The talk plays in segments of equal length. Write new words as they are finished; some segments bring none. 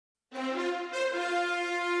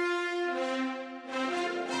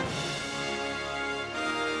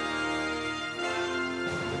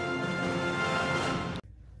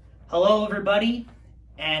Hello everybody,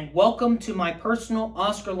 and welcome to my personal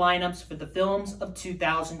Oscar lineups for the films of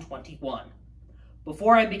 2021.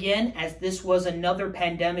 Before I begin, as this was another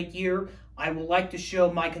pandemic year, I would like to show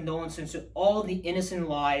my condolences to all the innocent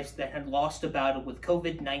lives that had lost a battle with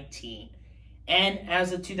COVID-19. And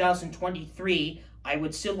as of 2023, I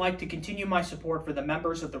would still like to continue my support for the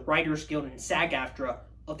members of the Writers Guild and SAG-AFTRA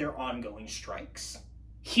of their ongoing strikes.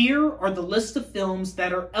 Here are the list of films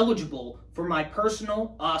that are eligible for my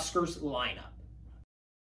personal Oscars lineup.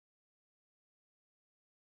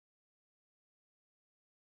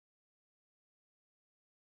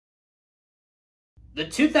 The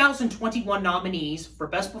 2021 nominees for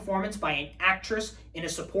Best Performance by an Actress in a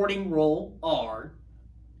Supporting Role are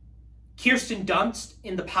Kirsten Dunst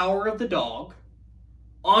in The Power of the Dog,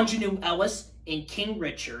 Aunjanue Ellis in King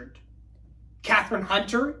Richard, Kathryn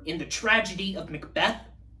Hunter in The Tragedy of Macbeth,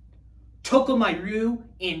 Toko Mairu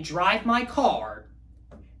in Drive My Car,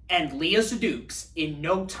 and Léa Seydoux in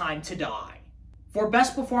No Time to Die. For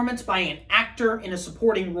Best Performance by an Actor in a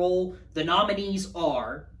Supporting Role, the nominees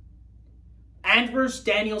are Anders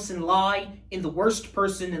Danielsen Lai in The Worst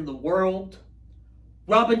Person in the World,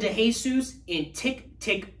 Robin DeJesus in Tick,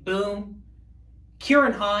 Tick, Boom,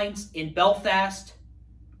 Ciarán Hinds in Belfast,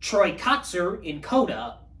 Troy Kotsur in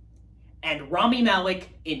CODA, and Rami Malek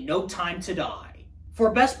in No Time to Die. For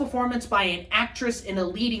Best Performance by an Actress in a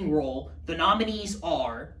Leading Role, the nominees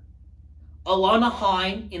are Alana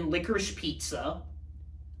Haim in Licorice Pizza,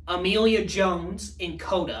 Emilia Jones in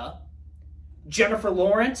CODA, Jennifer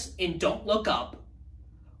Lawrence in Don't Look Up,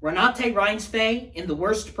 Renate Reinsve in The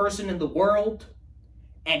Worst Person in the World,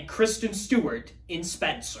 and Kristen Stewart in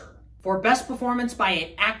Spencer. For Best Performance by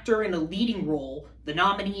an Actor in a Leading Role, the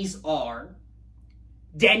nominees are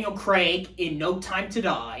Daniel Craig in No Time to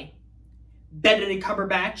Die, Benedict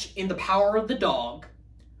Cumberbatch in The Power of the Dog,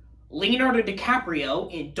 Leonardo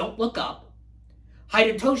DiCaprio in Don't Look Up,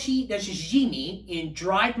 Hidetoshi Nishijimi in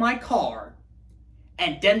Drive My Car,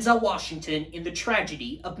 and Denzel Washington in The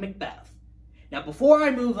Tragedy of Macbeth. Now, before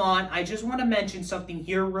I move on, I just want to mention something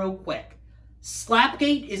here real quick.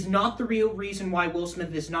 Slapgate is not the real reason why Will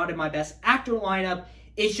Smith is not in my Best Actor lineup.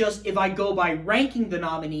 It's just if I go by ranking the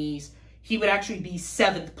nominees, he would actually be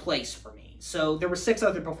 7th place for me. So there were 6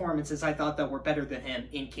 other performances I thought that were better than him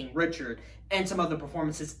in King Richard, and some other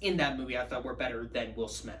performances in that movie I thought were better than Will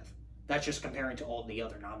Smith. That's just comparing to all the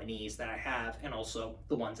other nominees that I have, and also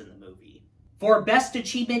the ones in the movie. For Best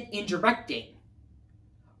Achievement in Directing,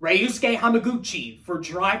 Ryusuke Hamaguchi for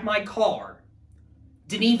Drive My Car,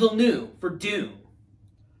 Denis Villeneuve for Dune,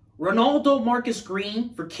 Ronaldo Marcus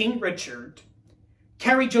Green for King Richard,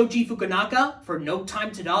 Cary Joji Fukunaga for No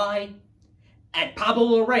Time to Die, and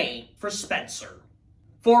Pablo Larraín for Spencer.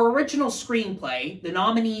 For Original Screenplay, the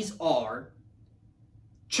nominees are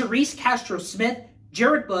Charisse Castro-Smith,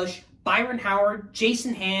 Jared Bush, Byron Howard,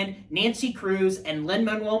 Jason Hand, Nancy Cruz, and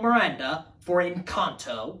Lin-Manuel Miranda for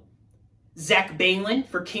Encanto, Zach Baylin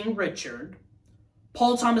for King Richard,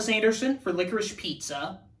 Paul Thomas Anderson for Licorice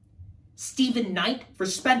Pizza, Stephen Knight for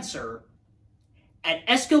Spencer, and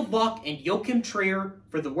Eskil Vogt and Joachim Trier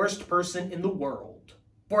for The Worst Person in the World.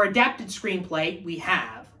 For Adapted Screenplay, we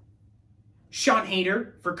have Sean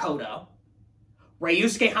Hayter for CODA,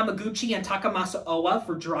 Ryusuke Hamaguchi and Takamasa Owa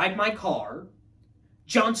for Drive My Car,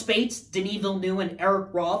 John Spates, Denis Villeneuve, and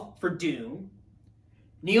Eric Roth for Dune,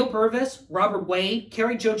 Neil Purvis, Robert Wade,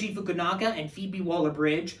 Cary Joji Fukunaga, and Phoebe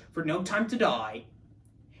Waller-Bridge for No Time to Die,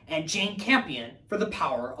 and Jane Campion for The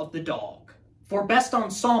Power of the Dog. For Best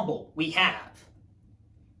Ensemble, we have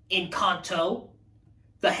Encanto,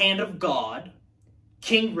 The Hand of God,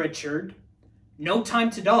 King Richard, No Time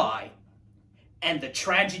to Die, and The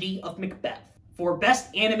Tragedy of Macbeth. For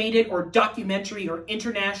Best Animated or Documentary or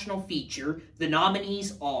International Feature, the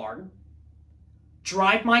nominees are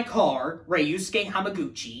Drive My Car, Ryusuke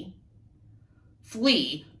Hamaguchi,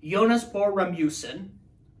 Flea, Jonas Por Rasmussen,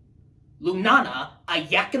 Lunana, A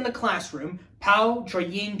Yak in the Classroom, Pao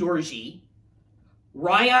Trayin Dorji,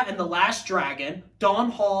 Raya and the Last Dragon, Don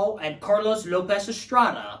Hall and Carlos Lopez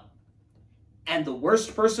Estrada, and The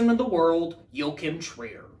Worst Person in the World, Joachim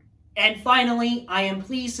Trier. And finally, I am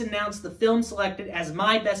pleased to announce the films selected as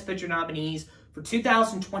my Best Picture nominees for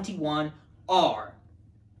 2021 are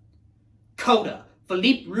CODA,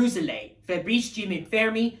 Philippe Rouzelet, Fabrice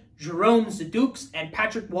Giminfermi, Jerome Zedux, and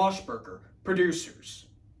Patrick Washburger, producers.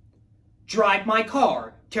 Drive My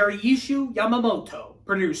Car, Teruyushi Yamamoto,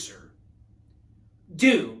 producer.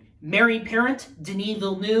 Dune, Mary Parent, Denis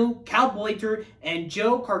Villeneuve, Cal Boiter, and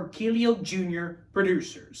Joe Carquillo Jr.,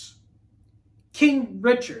 producers. King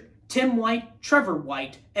Richard, Tim White, Trevor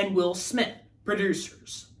White, and Will Smith,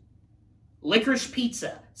 producers. Licorice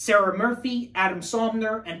Pizza, Sarah Murphy, Adam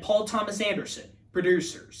Somner, and Paul Thomas Anderson,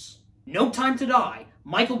 producers. No Time to Die,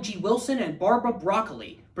 Michael G. Wilson and Barbara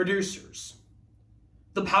Broccoli, producers.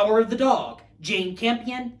 The Power of the Dog, Jane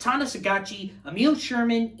Campion, Tana Sagachi, Emil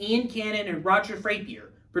Sherman, Ian Cannon, and Roger Frappier,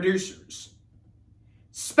 producers.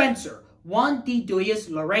 Spencer, Juan D. Duyas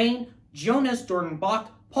Lorraine, Jonas Dornbach,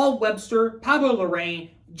 Paul Webster, Pablo Lorraine,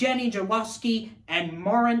 Jenny Jaworski, and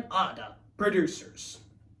Marin Ada, producers.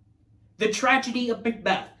 The Tragedy of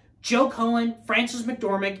Macbeth, Joe Cohen, Frances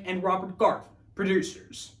McDormand, and Robert Garth,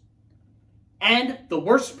 producers. And The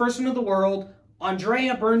Worst Person in the World,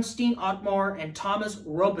 Andrea Bernstein Otmar and Thomas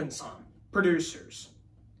Robinson, producers.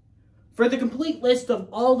 For the complete list of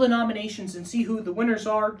all the nominations and see who the winners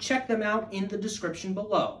are, check them out in the description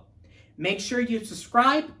below. Make sure you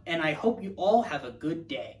subscribe, and I hope you all have a good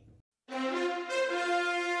day.